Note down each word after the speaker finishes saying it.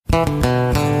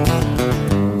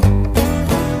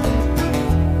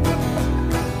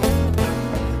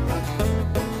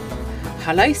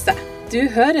Halløyse! Du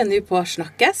hører nå på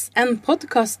Schnakkes, en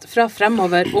podcast fra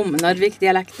Fremover om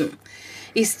narvikdialekten.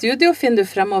 I studio finner du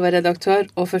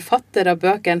Fremover-redaktør og forfatter av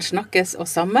bøkene Schnakkes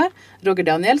og samme, Roger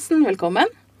Danielsen,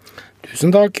 velkommen.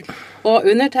 Tusen takk. Og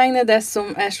undertegnede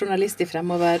som er journalist i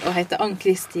Fremover og heter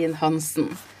Ann-Kristin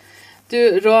Hansen. Du,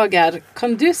 Roger,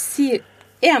 kan du si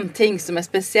en ting som er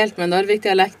spesielt med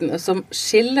narvikdialekten, og som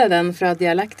skiller den fra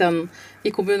dialektene i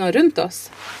kommuner rundt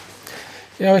oss?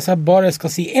 Ja, hvis jeg bare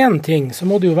skal si en ting, så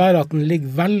må det jo være at den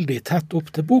ligger veldig tett opp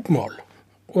til bokmål,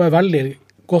 og er veldig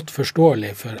godt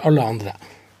forståelig for alle andre.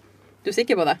 Du er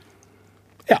sikker på det?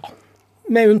 Ja,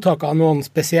 med unntak av noen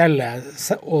spesielle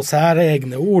og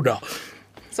særegne ord da.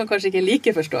 Som kanskje ikke er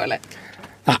like forståelig?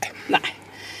 Nei.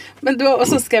 Men du har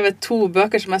også skrevet 2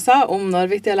 bøker, som jeg sa, om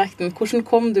narvikdialekten. Hvordan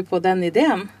kom du på den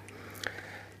ideen?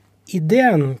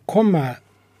 Ideen kom jeg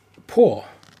på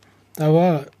da jeg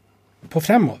var på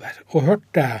Fremover og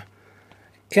hørte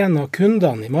en av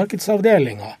kundene i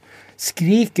markedsavdelingen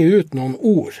skrike ut noen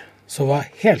ord som var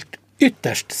helt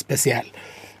ytterst spesielle.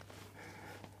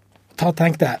 Da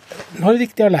tenkte jeg,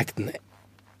 narvikdialekten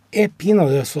er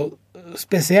pinadø så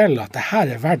spesiell at det her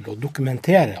er verdt å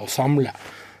dokumentere og samle.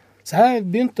 Så jeg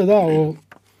begynte da å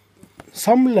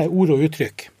samle ord og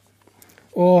uttrykk.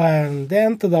 Og det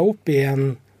endte da opp i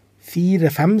en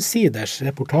 4-5 siders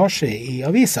reportasje i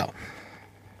avisa,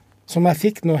 som jeg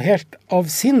fikk noe helt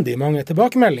avsindig mange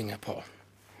tilbakemeldinger på.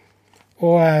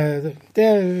 Og det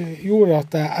gjorde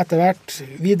at jeg etter hvert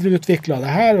videreutviklet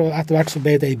det her, og etter hvert så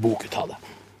ble det en bok ut av det.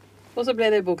 Og så ble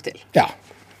det en bok til? Ja.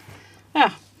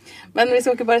 Men vi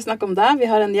skal ikke bare snakke om deg. Vi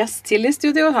har en gjest til i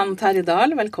studio, han Terje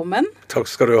Dahl. Velkommen. Takk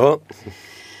skal du ha.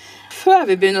 Før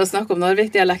vi begynner å snakke om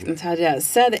narvikdialekten, Terje,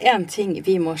 så er det en ting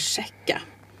vi må sjekke.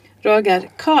 Roger,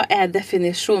 hva er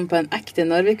definisjonen på en ekte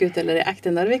narvikgutt eller en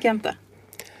ekte narvikjente?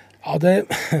 Ja, det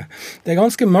er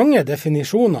ganske mange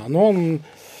definisjoner.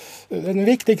 Den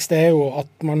viktigste er jo at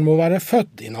man må være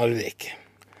født i Narvik.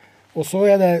 Og så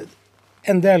er det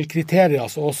en del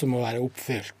kriterier som også må være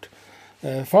oppfylt.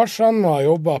 Farsan må ha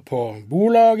jobbet på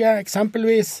bolaget,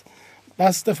 eksempelvis.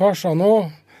 Bestefarsan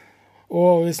også.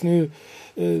 Og hvis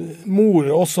mor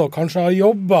også kanskje har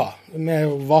jobbet med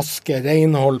å vaske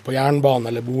renhold på jernbanen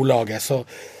eller bolaget, så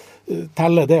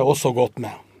teller det også godt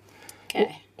med. Okay.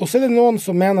 Og så er det noen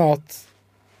som mener at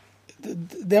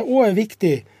det også er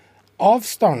viktig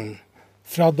avstand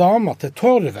fra dama til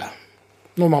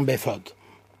torvet når man blir født.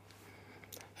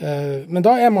 Men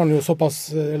da er man jo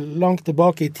såpass langt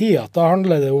tilbake i tid at da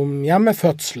handler det om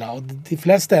hjemmefødsler, og de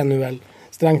fleste er nå vel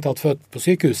strengt tatt født på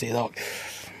sykehuset i dag.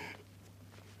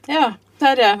 Ja,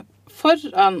 Terje,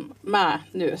 foran meg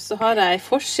nå så har jeg en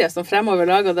forside som Fremover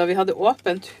laget da vi hadde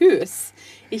åpent hus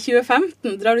i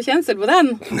 2015. Drar du kjensel på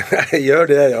den? Jeg gjør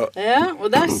det, ja. Ja,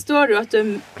 og der står du at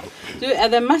du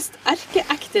er den mest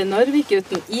erkeekte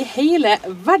narvikgutten i hele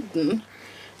verden.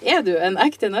 Er du en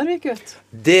ekte narvikgutt?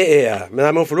 Det er jeg. Men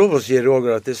jeg må få lov å si,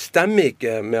 Roger, at det stemmer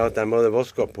ikke med at de hadde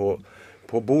vasket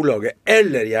på bolaget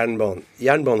eller jernbanen.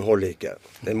 Jernbanen holder ikke.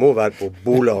 Det må være på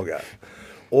bolaget.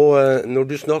 Og når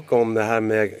du snakker om det her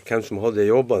med hvem som hadde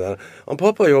jobbet der, han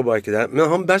pappa jobbet ikke der,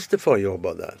 men han bestefar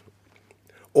jobbet der.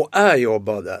 Og jeg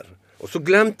jobbet der. Og så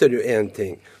glemte du en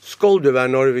ting. Skal du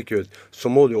være narvikgutt, så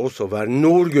må du også være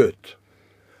nordgutt.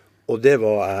 Og det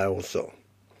var jeg også.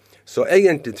 Så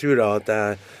egentlig tror jeg at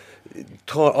jeg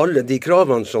tar alle de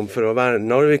kravene som for å være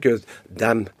narvikgutt,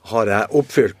 dem har jeg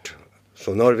oppfylt.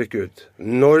 Så narvikgutt,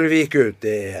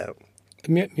 det er...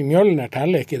 Mjølner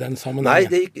teller ikke i den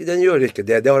sammenhengen. Nei, den gjør ikke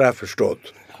det. Det har jeg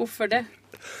forstått. Hvorfor det?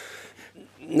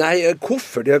 Nei,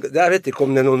 hvorfor? Jeg vet ikke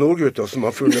om det er noen nordgutter som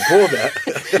har funnet på det.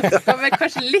 Ja, men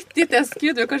kanskje litt ditt er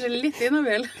skudd, du er kanskje litt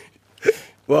inhabil.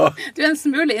 Hva? Du er en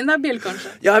smule inhabil,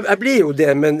 kanskje. Ja, jeg blir jo det,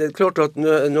 men det er klart at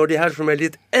når de her som er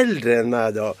litt eldre enn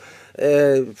meg da,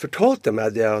 fortalte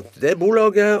meg det at det er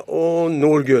bolaget og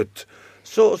nordgutt,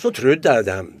 så trodde jeg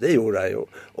dem. Det gjorde jeg jo.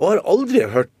 Og har aldri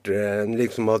hørt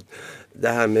liksom at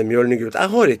det her med mjølnegutt,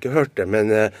 jeg har ikke hørt det, men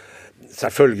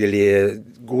selvfølgelig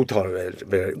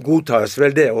godtas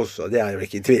vel det også, det er jo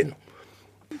ikke i tvil.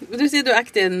 Du sier du er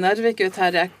ekte narvikgutt,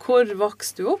 Terje. Hvor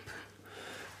vokste du opp?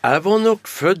 Jeg var nok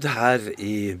født her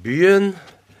i byen,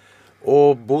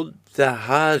 og bodde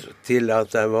her til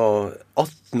at jeg var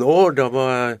 18 år. Da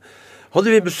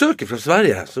hadde vi besøk fra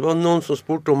Sverige, så var det noen som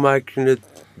spurte om jeg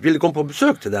ville komme på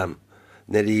besøk til dem,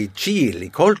 nede i Kiel,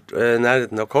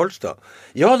 nærheten av Karlstad.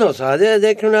 Ja da, sa jeg,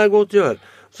 det kunne jeg godt gjøre.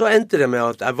 Så endte det med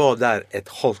at jeg var der et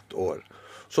halvt år.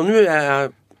 Så nå er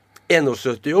jeg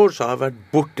 71 år, så har jeg vært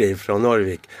borte fra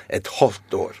Narvik et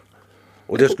halvt år.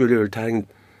 Og det skulle vel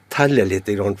telle litt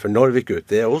grann for Narvik ut,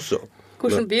 det også.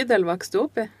 Hvordan bydel vokste du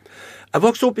opp i? Jeg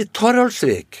vokste opp i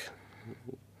Taraldsvik.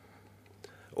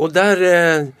 Og der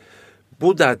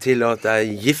bodde jeg til at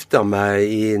jeg gifta meg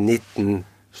i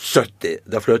 1970.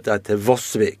 Da flyttet jeg til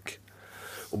Vassvik.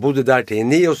 Og bodde der til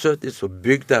i 79, så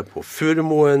bygde jeg på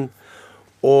Furumoen.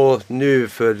 Og nå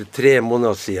for 3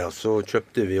 måneder siden så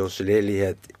kjøpte vi oss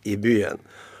leilighet i byen.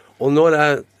 Og når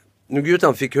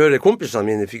guttene fikk høre, kompisene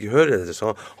mine fikk høre det,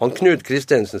 så han Knut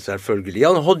Kristensen selvfølgelig,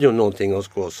 han hadde jo noen ting han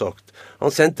skulle ha sagt.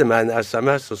 Han sendte meg en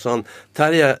SMS og sa han,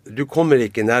 Terje, du kommer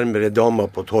ikke nærmere dama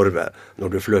på torvet når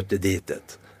du flytter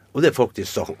ditet. Og det er faktisk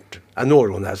sant. Jeg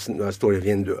når henne nesten når jeg står i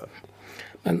vinduet.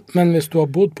 Men hvis du har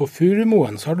bodd på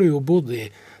Furumoen, så har du jo bodd i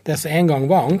det som en gang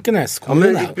var Ankenes kommune.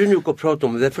 Ja, men jeg begynner jo ikke å prate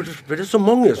om det, for det er så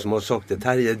mange som har sagt det.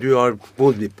 Terje, du har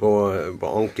bodd på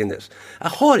Ankenes.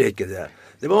 Jeg har ikke det.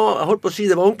 Jeg holdt på å si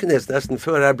det var Ankenes nesten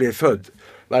før jeg ble født.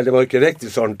 Vel, det var ikke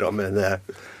riktig sant da, men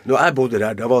når jeg bodde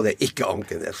der, da var det ikke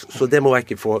Ankenes. Så det må jeg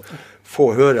ikke få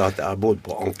høre at jeg har bodd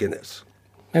på Ankenes.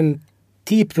 Men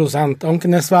 10%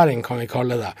 ankenesværing kan vi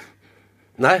kalle det.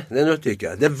 Nei, det nødte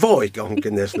ikke. Det var ikke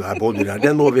Ankenes når jeg bodde der.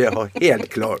 Det må vi ha helt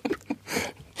klart.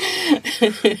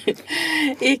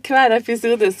 I hver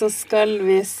episode så skal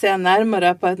vi se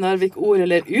nærmere på et Narvik-ord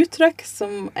eller uttrykk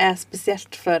som er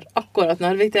spesielt for akkurat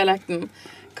Narvik-dialekten.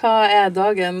 Hva er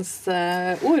dagens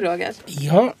ord, Roger?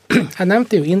 Ja, jeg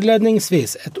nevnte jo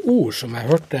innledningsvis et ord som jeg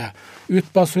hørte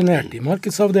utbasunert i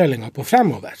markedsavdelingen på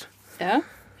Fremover. Ja.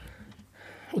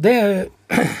 Og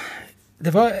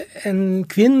det var en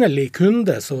kvinnelig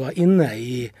kunde som var inne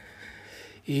i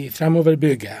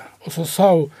Fremoverbygget, og så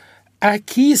sa hun, jeg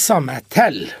kiser meg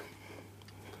til.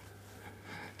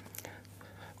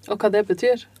 Og hva det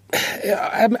betyr?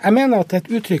 Jeg mener at det er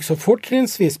et uttrykk som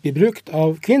fortrinnsvis blir brukt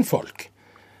av kvinnfolk.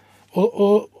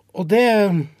 Og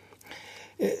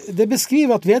det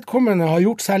beskriver at vedkommende har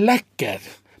gjort seg lekker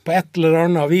på et eller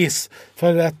annet vis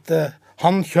for et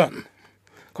hannkjønn.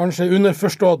 Kanskje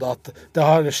underforstått at det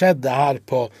har skjedd det her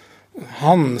på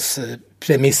hans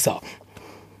premisser.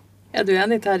 Er du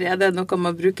enig, Terje? Er det noe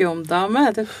man bruker om dame?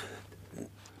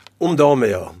 Om dame,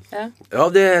 ja. Ja,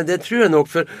 det tror jeg nok,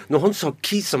 for når han sa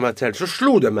kisa meg til, så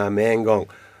slo det meg med en gang.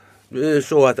 Du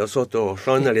så at jeg satt og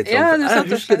slandet litt. Ja, jeg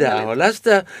husker det, jeg har lest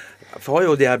det. Jeg har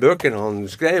jo de her bøkene han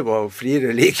skrev, og flirer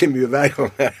like mye hver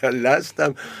gang jeg har lest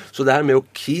dem. Så det her med å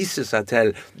kise seg til,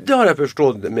 det har jeg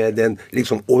forstått med den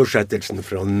liksom oversettelsen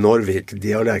fra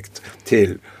Narvik-dialekt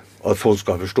til at folk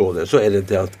skal forstå det. Så er det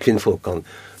det at kvinnfolk kan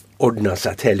ordne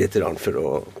seg til litt for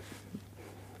å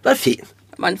være fin.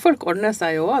 Mannfolk ordner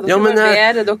seg jo også. Dere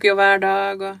barberer dere jo hver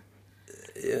dag.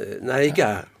 Nei, ikke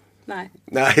jeg. Nei.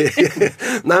 Nei,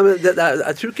 men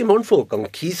jeg tror ikke mannfolk kan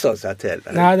kise seg til.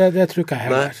 Nei, det tror ikke jeg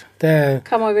heller.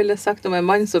 Hva man ville sagt om en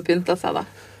mann som pynter seg da?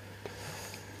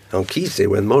 Han kiser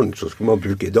jo en mann, så skal man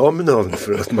bruke damenavn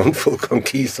for at mannfolk kan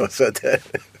kise seg til.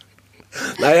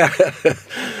 Nei,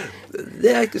 det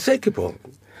er jeg ikke sikker på.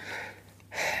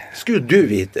 Skulle du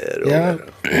vite, Roger? Ja.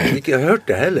 Ikke hørt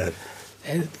det heller.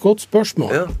 Et godt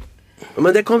spørsmål. Ja.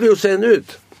 Men det kan vi jo se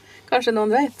ut. Kanskje noen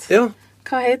vet? Ja.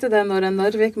 Hva heter det når en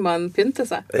Narvik-mann pynter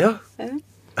seg? Ja.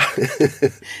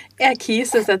 Er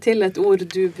kise seg til et ord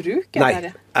du bruker? Nei,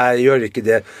 jeg gjør ikke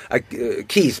det.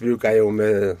 Kis bruker jeg jo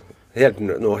med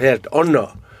noe helt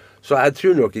annet. Så jeg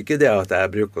tror nok ikke det at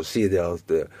jeg bruker å si det at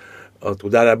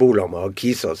der jeg bor la meg har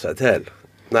kisa seg til.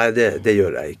 Nei, det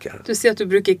gjør jeg ikke. Du sier at du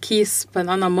bruker kis på en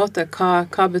annen måte.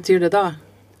 Hva betyr det da?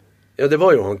 Ja, det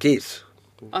var jo han Kis.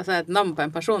 Altså et navn på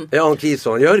en person? Ja, han Kis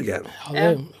og han Jørgen. Ja,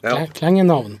 det er jo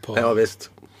klengenavn på. Ja, visst.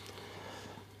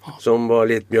 Som var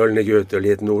litt mjølnegutt og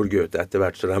litt nordgutt etter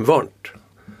hvert, så de vant.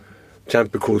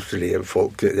 Kjempekoselige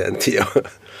folk i den tida.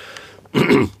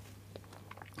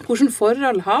 Hvordan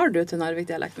forhold har du til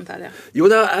Narvik-dialekten, Terje? Jo,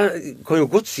 jeg kan jo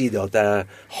godt si det at jeg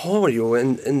har jo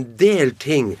en del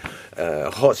ting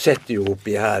sett jo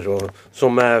oppi her, og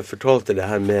som jeg fortalte det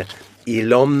her med i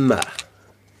lamme.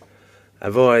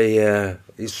 Jeg var i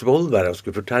Svolvær og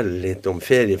skulle fortelle litt om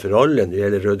ferie for alle når det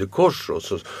gjelder Røde Kors, og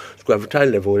så skulle jeg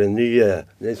fortelle våre nye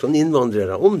sånn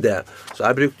innvandrere om det. Så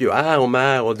jeg brukte jo jeg og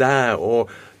meg og deg, og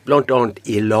blant annet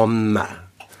i lamme.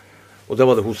 Og da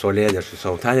var det hun som var leder som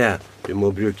sa, Terje, du må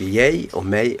bruke jeg og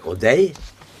meg og deg,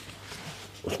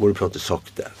 og så må du prate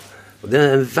sakte. Og det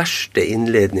er den verste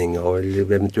innledningen eller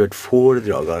eventuelt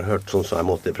foredrag jeg har hørt sånn som jeg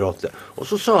måtte prate. Og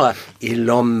så sa jeg i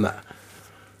lamme.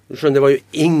 Du skjønner, det var jo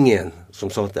ingen som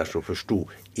satt der som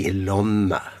forstod i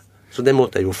lamme. Så det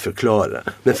måtte jeg jo forklare.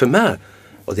 Men for meg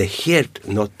var det helt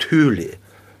naturlig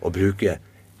å bruke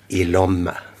i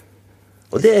lamme.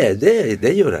 Og det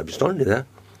gjør jeg bestandig, det.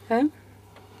 Ja.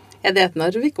 Er det et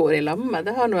Narvik-ord i lamme?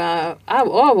 Det har noe jeg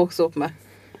også vokst opp med.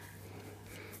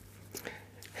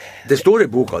 Det står i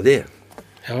boka di.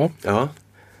 Ja. Ja.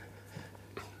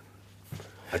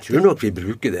 Jeg tror nok vi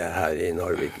bruker det her i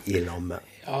Narvik, i lammet.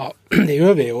 Ja, det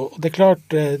gjør vi jo. Det er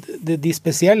klart, de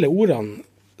spesielle ordene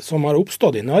som har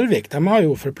oppstått i Narvik, de har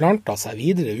jo forplantet seg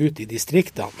videre ut i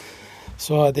distriktene.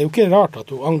 Så det er jo ikke rart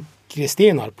at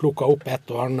Ann-Kristin har plukket opp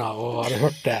et og annet og har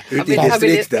hørt det. Ut i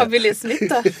distriktet. Har vi litt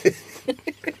smitte?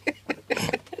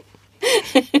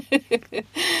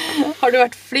 Har du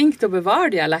vært flink til å bevare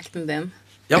dialekten din?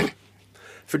 Ja.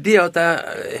 Fordi at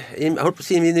jeg holdt på å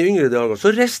si i mine yngre dager,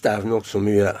 så reiste jeg nok så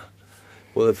mye.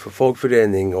 Både for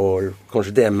fagforening og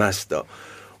kanskje det mest da.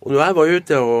 Og når jeg var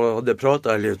ute og hadde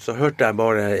pratet litt, så hørte jeg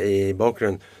bare i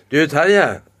bakgrunnen, du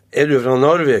Terje, er du fra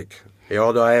Narvik?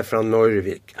 Ja, da er jeg fra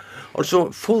Narvik.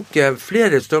 Altså, folk,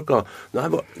 flere stykker, når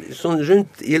jeg var sånn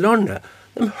rundt i landet,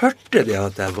 de hørte det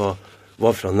at jeg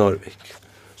var fra Narvik.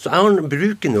 Så jeg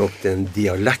bruker nok den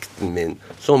dialekten min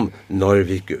som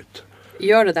Narvik-gutt.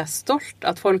 Gjør det deg stolt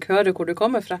at folk hører hvor du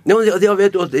kommer fra? Ja,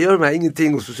 vet du, det gjør meg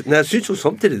ingenting. Men jeg synes jo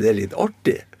samtidig det er litt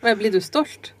artig. Men blir du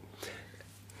stolt?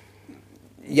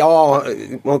 Ja,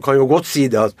 man kan jo godt si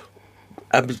det at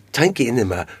jeg tenker inni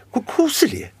meg, hvor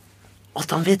koselig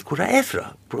at han vet hvor jeg er fra,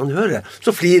 hvor han hører.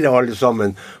 Så flirer alle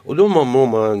sammen. Og da må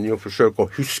man jo forsøke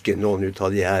å huske noen ut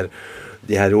av de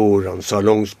her ordene,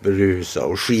 salongsberusa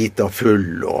og skita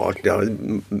full og alt det,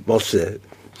 masse.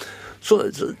 Så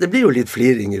det blir jo litt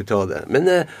fliring ut av det. Men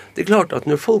det er klart at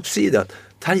når folk sier det at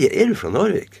Terje, er du fra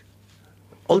Narvik?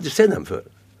 Aldri sett dem før.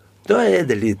 Da er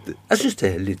det litt, jeg synes det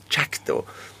er litt kjekt å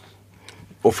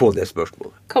få det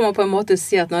spørsmålet. Kan man på en måte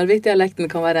si at Narvik-dialekten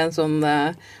kan være en sånn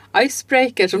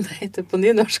icebreaker, som det heter på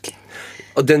nynorsk?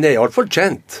 Og den er i alle fall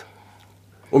kjent.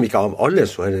 Om ikke av alle,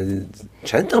 så er det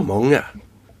kjent av mange.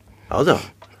 Ja da.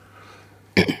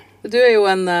 Du er jo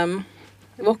en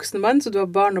voksen mann, så du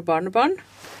har barn og barnebarn.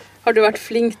 Har du vært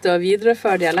flink til å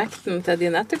videreføre dialekten til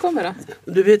dine etterkommere?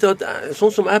 Du vet at sånn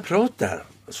som jeg prater,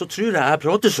 så tror jeg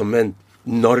prater som en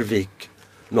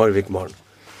Narvik-mann.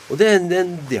 Og den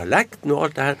dialekten og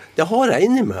alt det her, det har jeg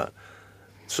inni meg.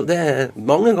 Så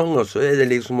mange ganger så er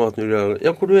det liksom at ja,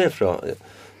 hvor du er fra?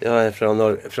 Ja, jeg er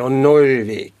fra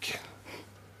Narvik.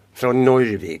 Fra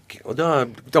Narvik. Og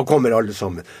da kommer alle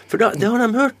sammen. For det har de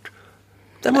hørt.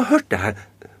 De har hørt det her,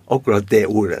 akkurat det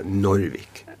ordet,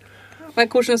 Narvik. Men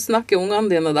hvordan snakker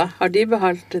ungene dine da? Har de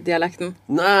beholdt dialekten?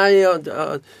 Nei, jo, de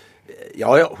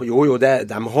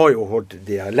har jo hørt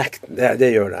dialekten, det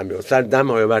gjør de jo. Selv de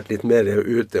har jo vært litt mer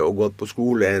ute og gått på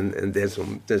skole enn det som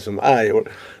jeg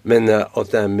gjorde. Men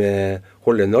at de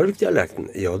holder Narvik-dialekten,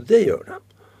 ja, det gjør de.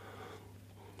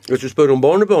 Hvis du spør om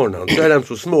barnebarna, så er de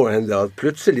så små enda at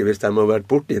plutselig, hvis de har vært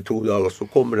borte i 2 dager,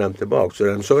 så kommer de tilbake, så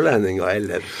er de sørlendinger,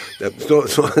 eller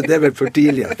så det er vel for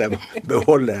tidlig at de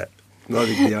beholder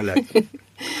Narvik-dialekt.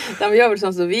 De gjør vel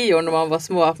sånn som vi gjorde når man var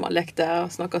små, at man lekte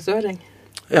og snakket søring.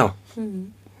 Ja.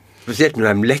 Spesielt når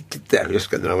de lekte, jeg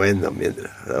husker når de var enda mindre.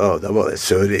 Ja, da var det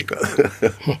søring.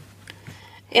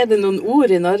 Er det noen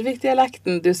ord i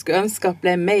Narvik-dialekten du skulle ønske at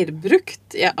ble mer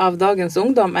brukt av dagens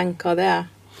ungdom enn hva det er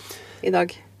i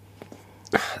dag?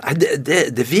 Nei,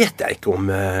 det vet jeg ikke om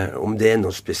det er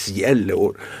noen spesielle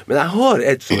ord. Men jeg har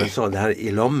et, som jeg sa, det her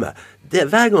i lammet.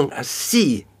 Hver gang jeg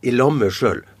sier i lammet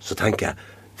selv, så tenker jeg,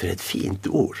 for et fint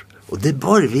ord. Og det er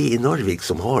bare vi i Narvik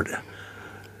som har det.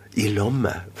 I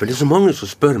lammet. For det er så mange som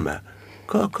spør meg,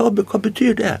 hva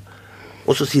betyr det?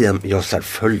 Og så sier de, ja,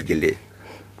 selvfølgelig.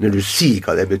 Når du sier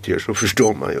hva det betyr, så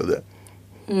forstår man jo det.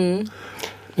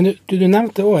 Men du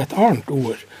nevnte også et annet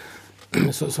ord,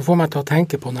 så får meg til å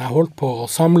tenke på når jeg holdt på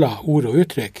å samle ord og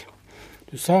uttrykk.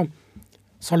 Du sa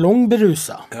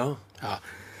salongberusa. Ja. Ja.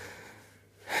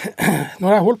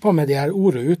 Når jeg holdt på med de her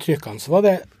ord og uttrykkene, så var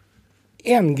det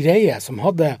en greie som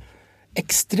hadde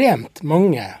ekstremt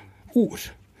mange ord.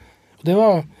 Og det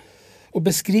var å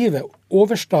beskrive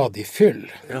overstadig fyll.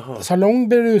 Jaha.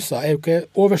 Salongberusa er jo ikke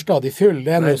overstadig fyll.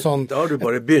 Det er noe sånn... Da har du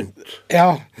bare begynt.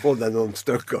 Ja. Få deg noen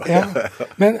stykker. Ja.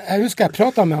 Men jeg husker jeg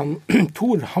pratet med han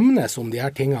Tor Hamnes om de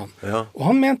her tingene. Ja. Og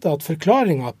han mente at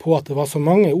forklaringen på at det var så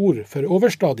mange ord for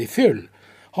overstadig fyll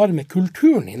har med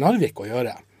kulturen i Narvik å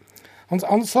gjøre.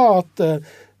 Han sa at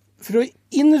for å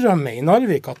innrømme i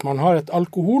Narvik at man har et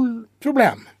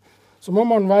alkoholproblem, så må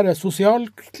man være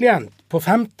sosialklient på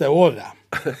 5. året.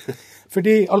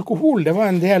 Fordi alkohol, det var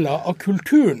en del av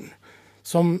kulturen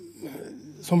som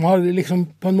har liksom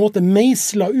på en måte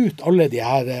meislet ut alle de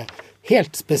her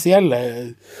helt spesielle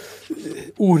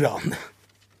ordene.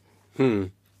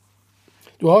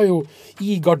 Du har jo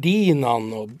i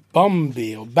gardinene og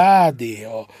Bambi og Badi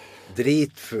og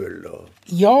dritfull og...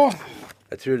 Ja.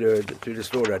 Jeg tror det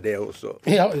står der det også.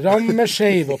 Ja,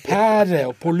 rammeskeiv og pære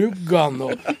og på luggene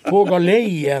og på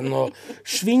galeien og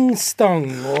svingstang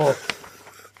og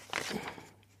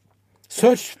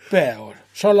sørpe og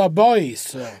sjalabais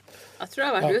og... Jeg tror jeg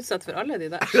har vært utsatt for alle de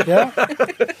der. Ja.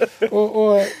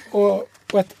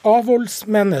 Og et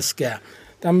avholdsmenneske,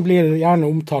 de blir gjerne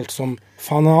omtalt som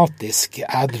fanatisk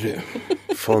edru.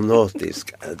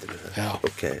 Fanatisk edru. Ja.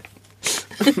 Ok.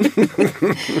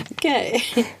 Ok.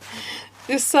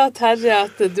 Du sa, Terje,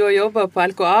 at du har jobbet på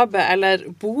LKAB, eller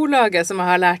bolaget som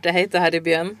jeg har lært det heter her i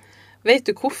byen. Vet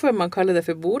du hvorfor man kaller det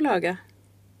for bolaget?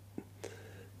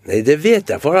 Nei, det vet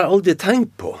jeg, for jeg har aldri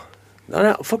tenkt på. Det har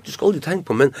jeg faktisk aldri tenkt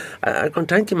på, men jeg kan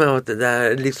tenke meg at det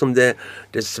er liksom det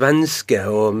svenske,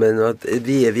 men at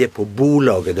vi er på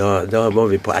bolaget, da var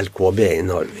vi på LKAB i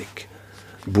Narvik.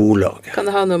 Bolaget. Kan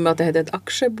det ha noe med at det heter et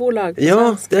aksjebolag?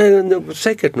 Ja, det er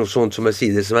sikkert noe sånt som jeg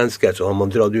sier, det svenske, så har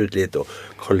man dratt ut litt og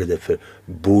kaller det for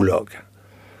bolaget.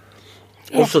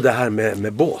 Også det her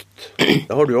med båt.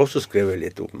 Da har du også skrevet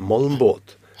litt om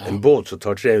malmbåt. En båt som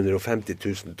tar 350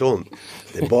 000 tonn.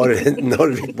 Det er bare en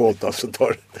Narvik-båt som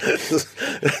tar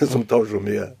så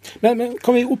mye. Men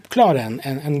kan vi oppklare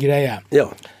en greie? Ja.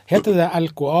 Heter det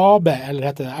LKAB, eller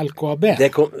heter det LKAB?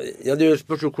 Det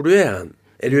spørs jo hvor du er hen.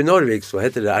 Er du i Narvik, så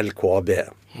heter det LKAB.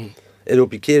 Er du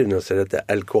oppe i Kiruna, så heter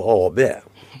det LKAB.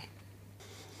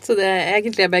 Så det er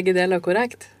egentlig begge deler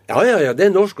korrekt? Ja, det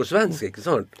er norsk og svensk, ikke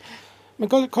sant? Men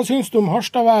hva synes du om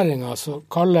harstadværinger som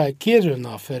kaller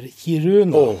Kiruna for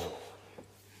Kiruna?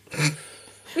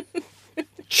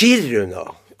 Kiruna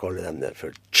kaller de det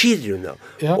for. Kiruna.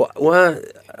 Ja. Og jeg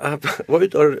var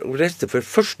ute og reiste for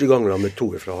første gang med to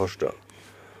fra Harstad.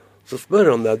 Så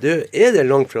spør han meg, er det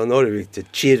langt fra Narvik til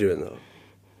Kiruna?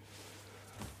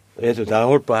 Jeg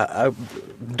holdt på, jeg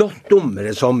datt om med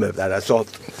det samme der jeg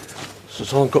satt. Så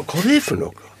sa han, hva er det for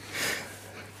noe?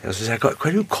 Så sa jeg, hva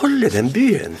er det du kaller den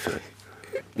byen for?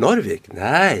 Narvik?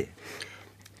 Nei.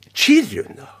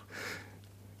 Kiruna.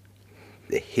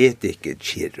 Det heter ikke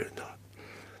Kiruna.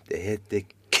 Det heter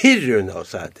Kiruna,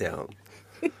 sa jeg til han.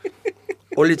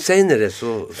 Og litt senere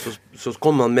så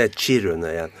kom han med Kiruna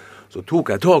igjen. Så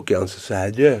tok jeg tak i han, så sa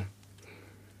jeg,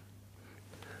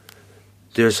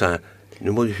 du, sa jeg,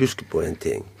 nå må du huske på en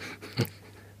ting.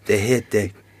 Det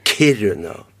heter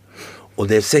Kiruna.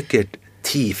 Og det er sikkert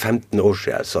 10-15 år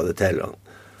siden jeg sa det til han.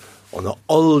 Han har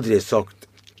aldri sagt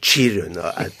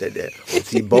Kiruna etter det. Han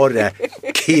sier bare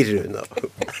Kiruna.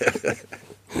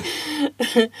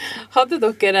 Hadde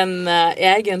dere en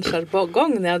egen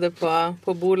sjargong nede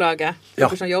på bolaget?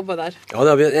 Dere som jobbet der? Ja,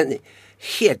 det var en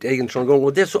helt egen sjargong.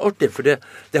 Og det er så artig, for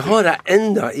det har jeg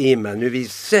enda i meg. Når vi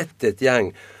sitter et gjeng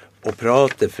og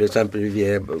prater, for eksempel vi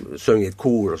synger et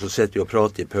kor, og så sitter vi og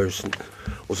prater i pausen.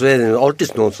 Og så er det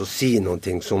alltid noen som sier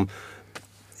noe som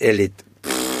er litt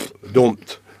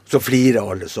dumt. Så flirer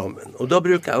alle sammen. Og da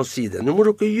bruker jeg å si det. Nå må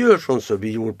dere gjøre sånn som vi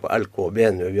gjorde på LKB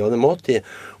når vi hadde mattid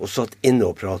og satt inne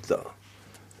og pratet.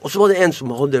 Og så var det en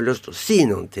som hadde lyst til å si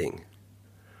noen ting.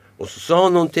 Og så sa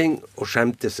han noen ting og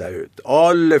skjemte seg ut.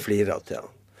 Alle flirer til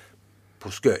han.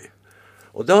 På skøy.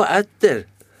 Og da etter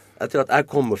at jeg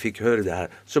kom og fikk høre det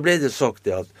her, så ble det sagt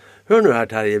det at, hør nå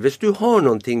her Terje, hvis du har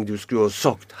noen ting du skulle ha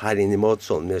sagt her inne i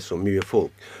matsalen med så mye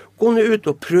folk, gå nå ut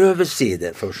og prøvesi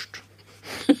det først.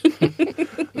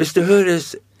 Hvis det høres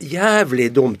jævlig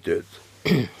dumt ut,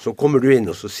 så kommer du inn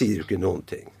og så sier du ikke noen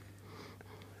ting.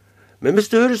 Men hvis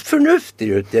det høres fornuftig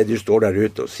ut, det du står der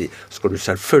ute og sier, skal du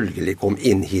selvfølgelig komme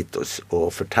inn hit og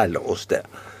fortelle oss det.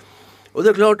 Og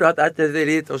det er klart at etter en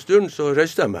liten stund så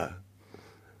røste jeg meg.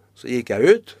 Så gikk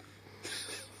jeg ut,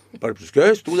 bare på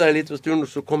skøy, stod der en liten stund,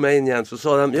 og så kom jeg inn igjen, så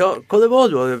sa de, ja, hva det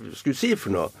var du skulle si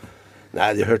for noe?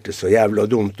 Nei, det hørtes så jævla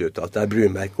dumt ut at jeg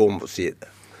bryr meg ikke om å si det.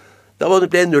 Da ble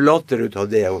det noe latter ut av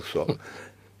det også.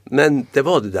 Men det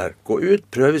var det der. Gå ut,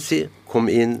 prøve si, kom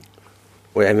inn,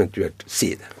 og eventuelt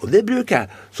si det. Og det bruker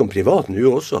jeg som privat nå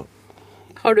også.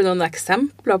 Har du noen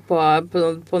eksempler på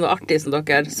noe artig som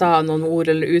dere sa, noen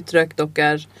ord eller uttrykk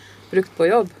dere brukt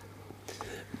på jobb?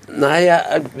 Nei,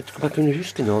 jeg vet ikke om jeg kunne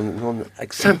huske noen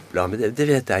eksempler, men det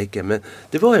vet jeg ikke. Men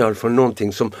det var i alle fall noen ting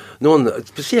som, noen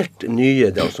spesielt nye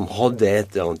da, som hadde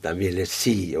et eller annet de ville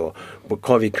si, og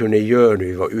hva vi kunne gjøre når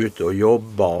vi var ute og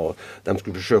jobbet, og de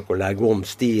skulle forsøke å legge om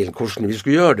stilen, hvordan vi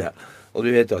skulle gjøre det. Og du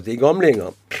vet at de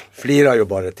gamlingene flirer jo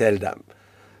bare til dem.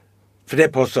 For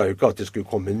det passet jo ikke at det skulle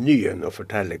komme nyen og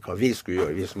fortelle hva vi skulle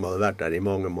gjøre, vi som hadde vært der i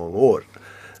mange, mange år.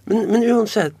 Men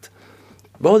uansett,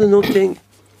 var det noen ting,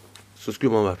 så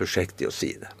skulle man være forsiktig å si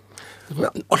det.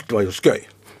 Men alt var jo skøy.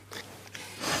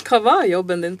 Hva var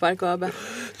jobben din på RKAB?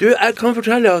 Du, jeg kan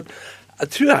fortelle at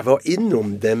jeg tror jeg var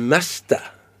innom det meste.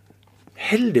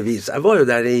 heldigvis, jeg var jo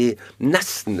der i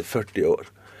nesten 40 år,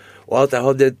 og at jeg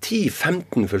hadde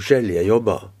 10-15 forskjellige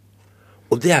jobber,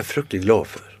 og det er jeg fryktelig glad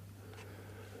for.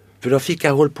 For da fikk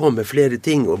jeg holdt på med flere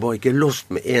ting, og var ikke lost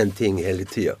med én ting hele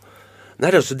tiden. Nei,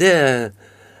 altså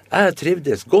jeg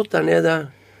trivdes godt der nede.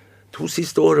 2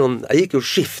 siste årene, jeg gikk jo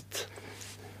skift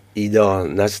i da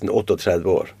nesten 38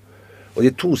 år. Og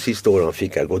de 2 siste årene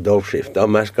fikk jeg gå dagskift. Da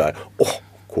merket jeg,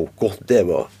 hvor godt det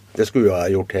var. Det skulle jeg ha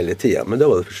gjort hele tiden, men da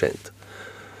var det for sent.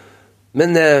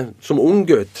 Men som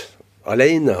unggutt,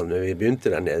 alene når vi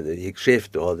begynte der nede, gikk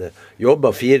skift og hadde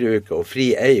jobbet 4 uker og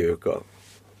fri 1 uke,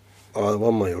 da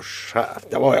var man jo sjef.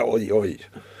 Det var jo oi.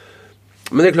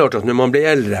 Men det er klart at når man ble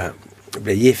eldre,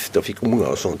 ble gift og fikk unger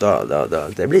og sånt,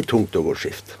 det ble tungt å gå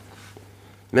skift.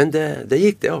 Men det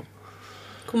gikk det, ja.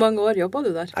 Hvor mange år jobbet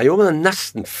du der? Jeg jobbet der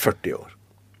nesten 40 år.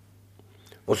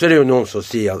 Og så er det jo noen som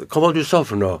sier, hva var det du sa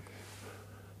for noe?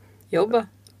 Jobba?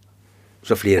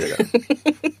 Så flirer det.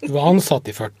 Du var ansatt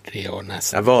i 40 år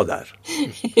nesten. Jeg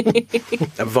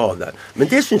var der. Men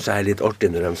det synes jeg er litt artig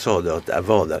når de sa det, at jeg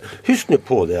var der. Husk nå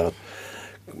på det at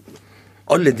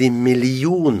alle de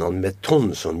millionene med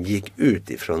tonn som gikk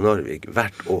ut fra Narvik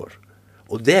hvert år.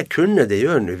 Og det kunne det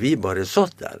gjøre når vi bare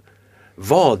satt der.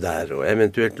 Var der og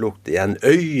eventuelt lukte igjen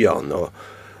øynene.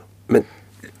 Men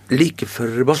like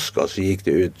forbaska så gikk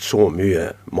det ut så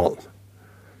mye malm.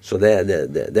 Så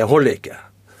det holder ikke.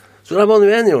 Så da var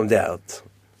vi enige om det, at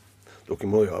dere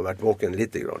må jo ha vært våken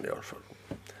litt grann i hvert fall.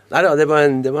 Neida, det var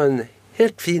en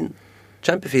helt fin,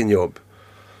 kjempefin jobb.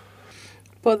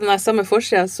 På den samme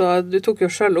forsiden, så du tok jo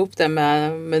selv opp det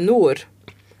med nord,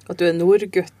 at du er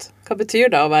nordgutt. Hva betyr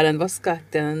det å være en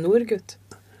vaskeekte nordgutt?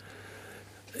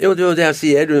 Jo, det er jo det jeg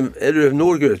sier. Er du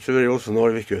nordgutt, så er du også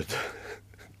Narvik-gutt.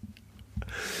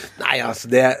 Nei, altså,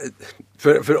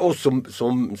 for oss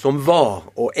som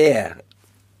var og er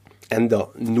enda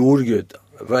nordgutt,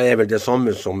 er vel det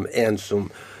samme som en som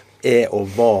er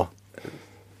og var,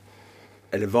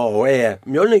 eller var og er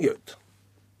mjølnegutt.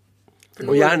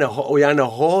 Og gjerne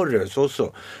Harøs også.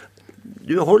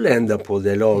 Du holder enda på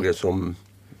det laget som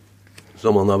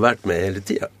han har vært med hele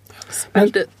tiden.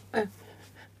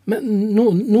 Men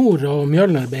Nord og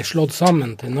Mjølner ble slått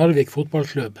sammen til Narvik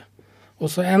fotballklubb, og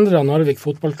så endret Narvik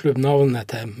fotballklubb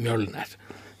navnet til Mjølner.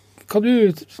 Hva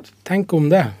du tenker om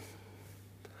det?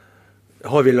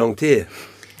 Har vi lang tid?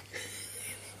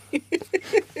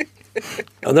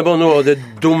 Ja, det var noe av det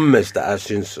dummeste jeg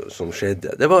synes som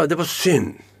skjedde. Det var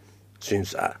synd,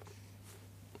 synes jeg.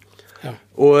 Ja.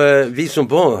 Og vi som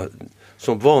var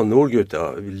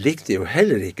nordgutter, likte jo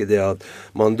heller ikke det at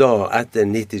man da etter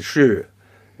 97,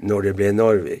 når det ble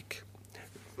Narvik,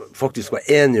 faktisk var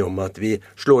enige om at vi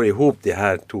slår ihop de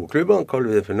her 2 klubbene, kaller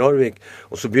vi det for Narvik,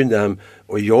 og så begynte de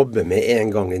å jobbe med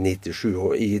en gang i 97,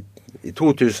 og i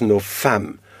 2005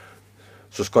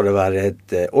 så skal det være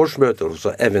et årsmøte, og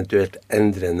så eventuelt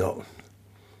endre navn.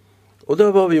 Og da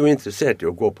var vi jo interessert i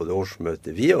å gå på det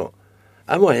årsmøtet vi også.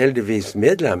 Jeg var heldigvis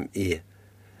medlem i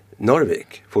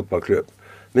Narvik fotballklubb,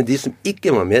 men de som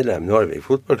ikke var medlem i Narvik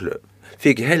fotballklubb,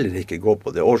 fikk heller ikke gå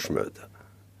på det årsmøtet.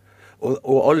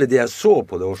 Og alle de jeg så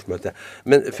på det årsmøtet,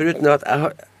 men foruten at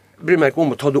jeg bryr meg ikke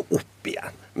om å ta det opp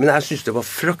igjen, men jeg synes det var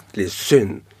fryktelig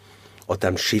synd at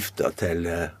de skiftet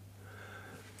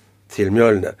til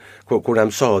Mjølner, hvor de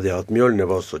sa det at Mjølner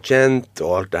var så kjent,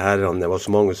 og alt det her, det var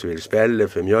så mange som ville spille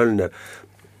for Mjølner.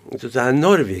 Så det her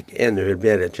Narvik er nå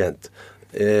bedre kjent.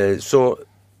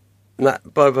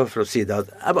 Bare for å si det, at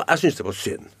jeg synes det var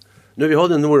synd. Når vi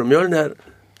hadde Nord og Mjølner,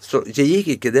 så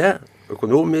gikk ikke det,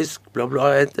 økonomisk, bla bla,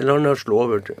 et eller annet,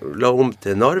 la om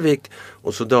til Narvik,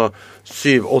 og så da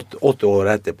 7-8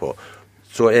 år etterpå,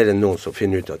 så er det noen som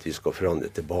finner ut at vi skal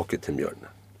forandre tilbake til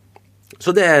Mjølner.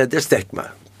 Så det stekk meg.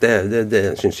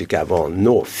 Det synes ikke jeg var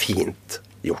noe fint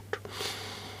gjort.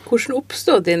 Hvordan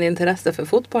oppstod din interesse for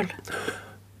fotball?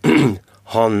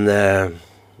 Han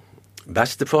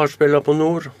bestefar spiller på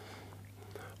Nord,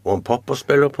 og han pappa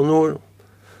spiller på Nord.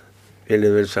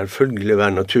 Ville vel selvfølgelig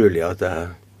være naturlig at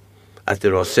jeg,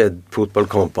 etter å ha sett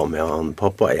fotballkamper med han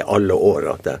pappa i alle år,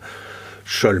 at jeg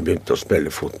selv begynte å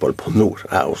spille fotball på Nord,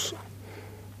 jeg også.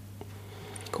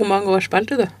 Hvor mange år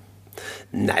spilte du?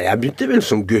 Nei, jeg begynte vel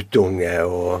som guttunge,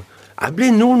 og jeg ble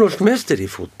nordnorsk mester i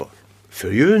fotball. For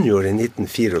junior i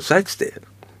 1964.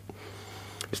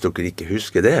 Hvis dere ikke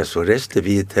husker det, så reiste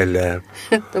vi til...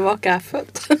 Det var ikke jeg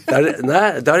født.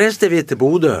 Da reiste vi til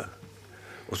Bodø,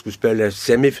 og skulle spille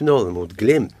semifinalen mot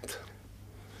Glimt.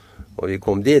 Og vi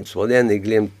kom dit, så var det en i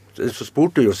Glimt, så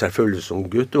spurte jo selvfølgelig som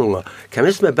guttunger, hvem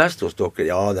er som er best hos dere?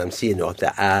 Ja, de sier nå at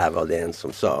det var det en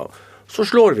som sa. Så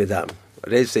slår vi dem,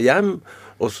 reiser hjem,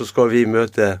 og så skal vi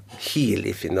møte Kiel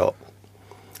i finalen.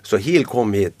 Så Hil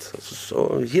kom hit,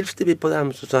 så hilste vi på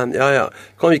dem, så sa han, ja,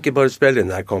 kan vi ikke bare spille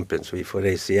denne kampen, så vi får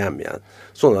reise hjem igjen?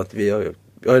 Sånn at vi har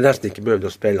nesten ikke behøvd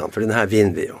å spille den, for denne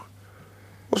vinner vi jo.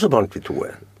 Og så vant vi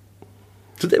 2-1.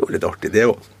 Så det var litt artig, det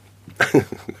også.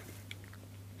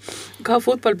 Hva har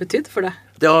fotball betydd for deg?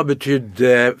 Det har betydd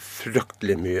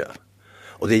fryktelig mye.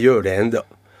 Og det gjør det enda.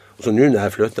 Og så nå når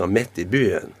jeg flyttet midt i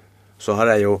byen, så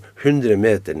har jeg jo 100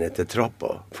 meter ned til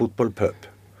trappa, fotballpub.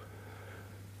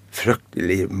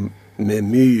 Fryktelig med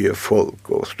mye folk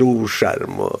og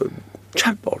storskjerm og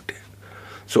kjempeartig.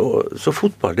 Så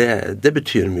fotball, det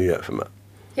betyr mye for meg.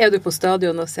 Er du på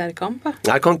stadion og ser kamper?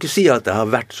 Jeg kan ikke si at jeg har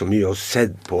vært så mye og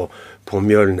sett på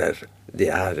Mjølner de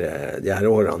her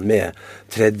årene med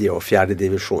 3. og 4.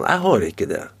 divisjon. Jeg har ikke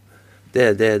det.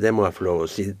 Det må jeg få lov å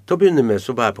si. Til å begynne med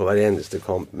så var jeg på hver eneste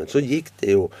kamp, men så gikk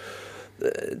det jo.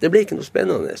 Det ble ikke noe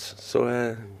spennende. Så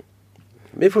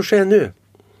vi får se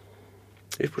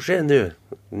nå.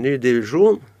 Ny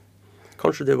divisjon.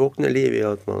 Kanskje det våkner liv i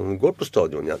at man går på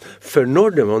stadion igjen. For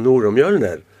når det var Nord og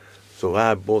Mjølner, så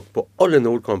var jeg båt på alle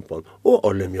Nordkampene og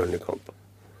alle Mjølnerkampene.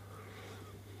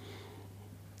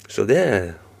 Så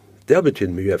det har betydd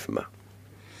mye for meg.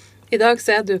 I dag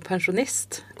så er du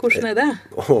pensjonist. Hvordan er det?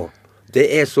 Det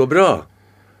er så bra.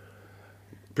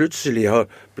 Plutselig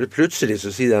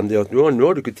så sier de det at nå har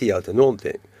du ikke tid til noen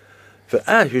ting. For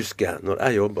jeg husker, når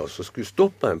jeg jobbet, så skulle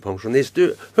stoppe en pensjonist.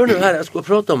 Du, hør nå her, jeg skal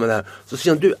prate med deg. Så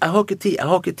sier han, du, jeg har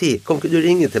ikke tid. Kan ikke du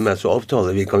ringe til meg, så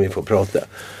avtaler vi, kan vi få prate.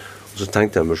 Og så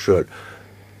tenkte jeg meg selv,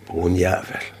 hun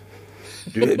jævel.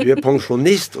 Du er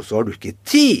pensjonist, og så har du ikke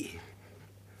tid.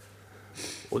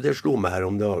 Og det slo meg her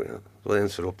om dagen. Så var det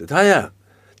en som ropte, Terje,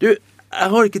 du, jeg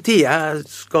har ikke tid, jeg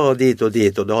skal dit, og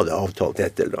da hadde jeg avtalt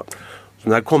et eller annet. Så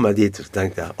når jeg kom dit, så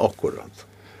tenkte jeg akkurat.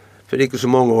 For ikke så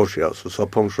mange år siden, så sa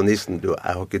pensjonisten, du, jeg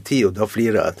har ikke tid, og da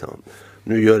flirer jeg til han.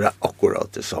 Nå gjør jeg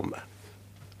akkurat det samme.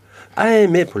 Jeg er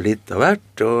med på litt av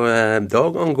hvert, og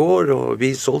dagene går, og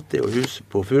vi solgte jo huset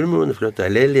på Fremover, flyttet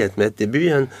i leilighet midt i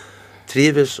byen,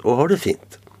 trives og har det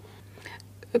fint.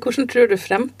 Hvordan tror du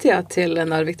fremtiden til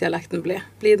narvikdialekten blir?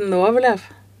 Blir den å overleve?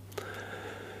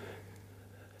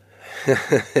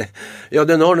 Ja,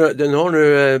 den har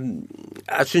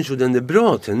jeg synes jo den er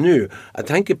bra til nå. Jeg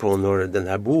tenker på når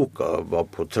denne boka var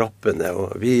på trappene,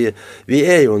 og vi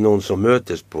er jo noen som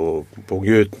møtes på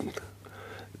Guten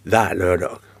hver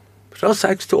lørdag. Fra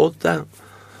 6 til 8,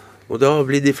 og da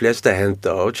blir de fleste hentet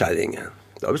av kjæringen.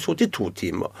 Da har vi sittet i 2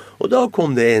 timer, og da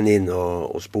kom det en inn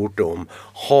og spurte om,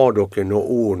 har dere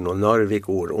noen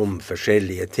Narvik-ord om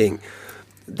forskjellige ting?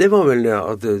 Det var vel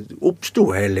at det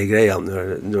oppstod hele greia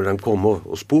når de kom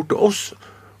og spurte oss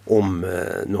om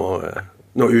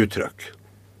noe uttrykk.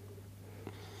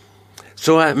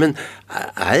 Men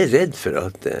jeg er redd for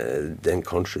at den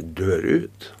kanskje dør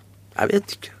ut. Jeg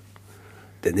vet ikke.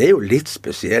 Den er jo litt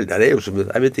spesiell.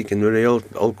 Jeg vet ikke, når det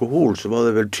gjaldt alkohol, så var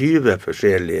det vel 20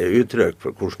 forskjellige uttrykk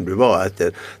for hvordan du var etter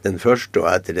den første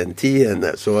og etter den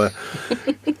 10. Så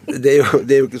det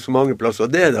er jo ikke så mange plasser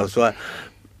av det da. Så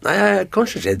jeg er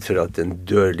kanskje redd for at den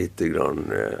dør litt grann,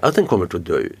 at den kommer til å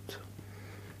dø ut.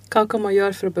 Hva kan man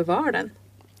gjøre for å bevare den?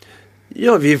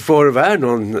 Ja, vi får være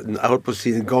noen, jeg holdt på å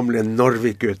si, gamle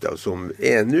Narvik-gutter som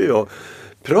er nå, og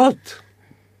prat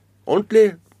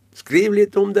ordentlig, skriv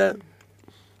litt om det,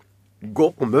 gå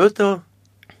på møter,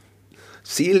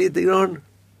 si litt grann.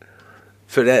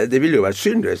 For det vil jo være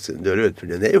synd hvis den dør ut, for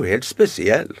den er jo helt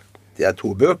spesiell. De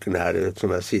 2 bøkene her,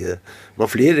 som jeg sier, man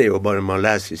flirer jo bare man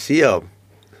leser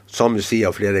samme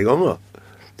sida flere ganger.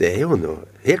 Det er jo noe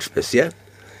helt spesielt,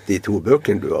 de 2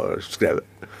 bøkene du har skrevet.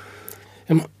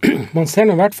 Ja, man ser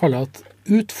nå i hvert fall at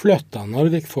utflyttet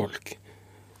Narvik-folk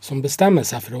som bestemmer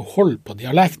seg for å holde på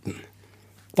dialekten,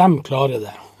 de klarer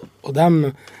det. Og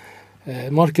de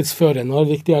markedsfører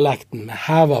Narvik-dialekten med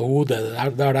hevet hode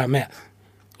der de er.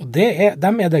 Og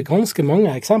dem er det ganske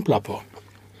mange eksempler på.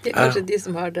 Det er kanskje de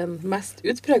som har den mest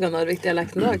utpreget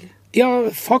Narvik-dialekten også? Ja,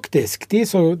 faktisk. De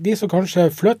som kanskje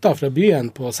flyttet fra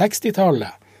byen på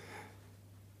 60-tallet,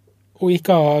 og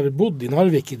ikke har bodd i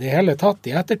Narvik i det hele tatt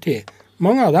i ettertid.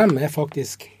 Mange av dem er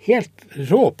faktisk helt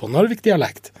rå på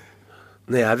Narvik-dialekt.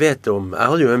 Nei, jeg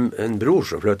hadde jo en bror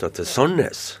som flyttet til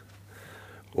Sandnes,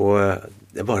 og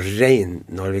det var ren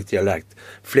Narvik-dialekt.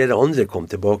 Flere andre kom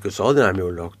tilbake, så hadde de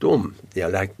jo lagt om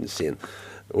dialekten sin.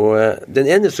 Og den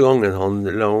eneste gangen han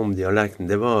la om dialekten,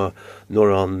 det var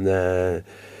når han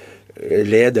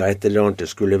ledet et eller annet, det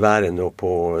skulle være noe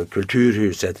på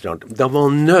kulturhuset et eller annet. Da var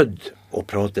han nødt å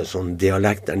prate sånn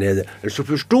dialekt der nede, eller så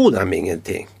forstod de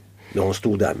ingenting når han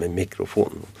stod der med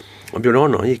mikrofonen. Og Bjørn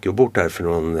Arne, han gikk jo bort der for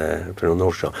noen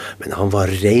år siden, men han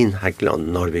var reinheklet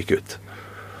Narvik-gutt.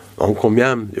 Han kom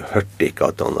hjem, du hørte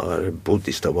ikke at han har bodd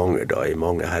i Stavanger da i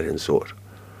mange herrens år.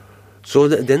 Så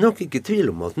det nok ikke tvil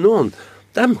om at noen,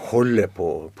 de holder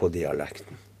på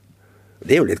dialekten.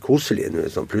 Det jo litt koselig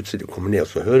når man plutselig kommer ned, og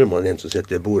så hører man en som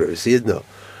sitter ved bordet ved siden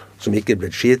av, som ikke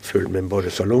blitt skitfull, men bare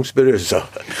salongsberusa.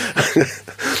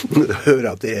 Du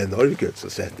hører at det en narvikutt som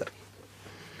sitter.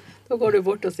 Da går du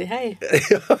bort og sier hei.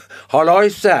 Ja,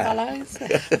 hallaise!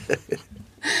 Hallaise.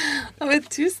 Ja, men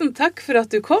tusen takk for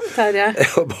at du kom, Terje.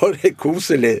 Ja, bare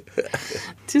koselig.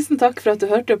 Tusen takk for at du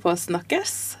hørte på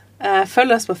Schnakkes.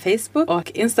 Følg oss på Facebook og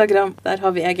Instagram. Der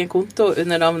har vi egen konto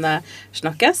under navnet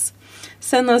Schnakkes.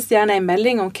 Send oss gjerne en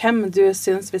melding om hvem du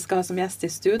synes vi skal ha som gjest i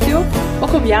studio, og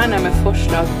kom gjerne med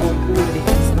forslag om ord vi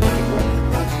kan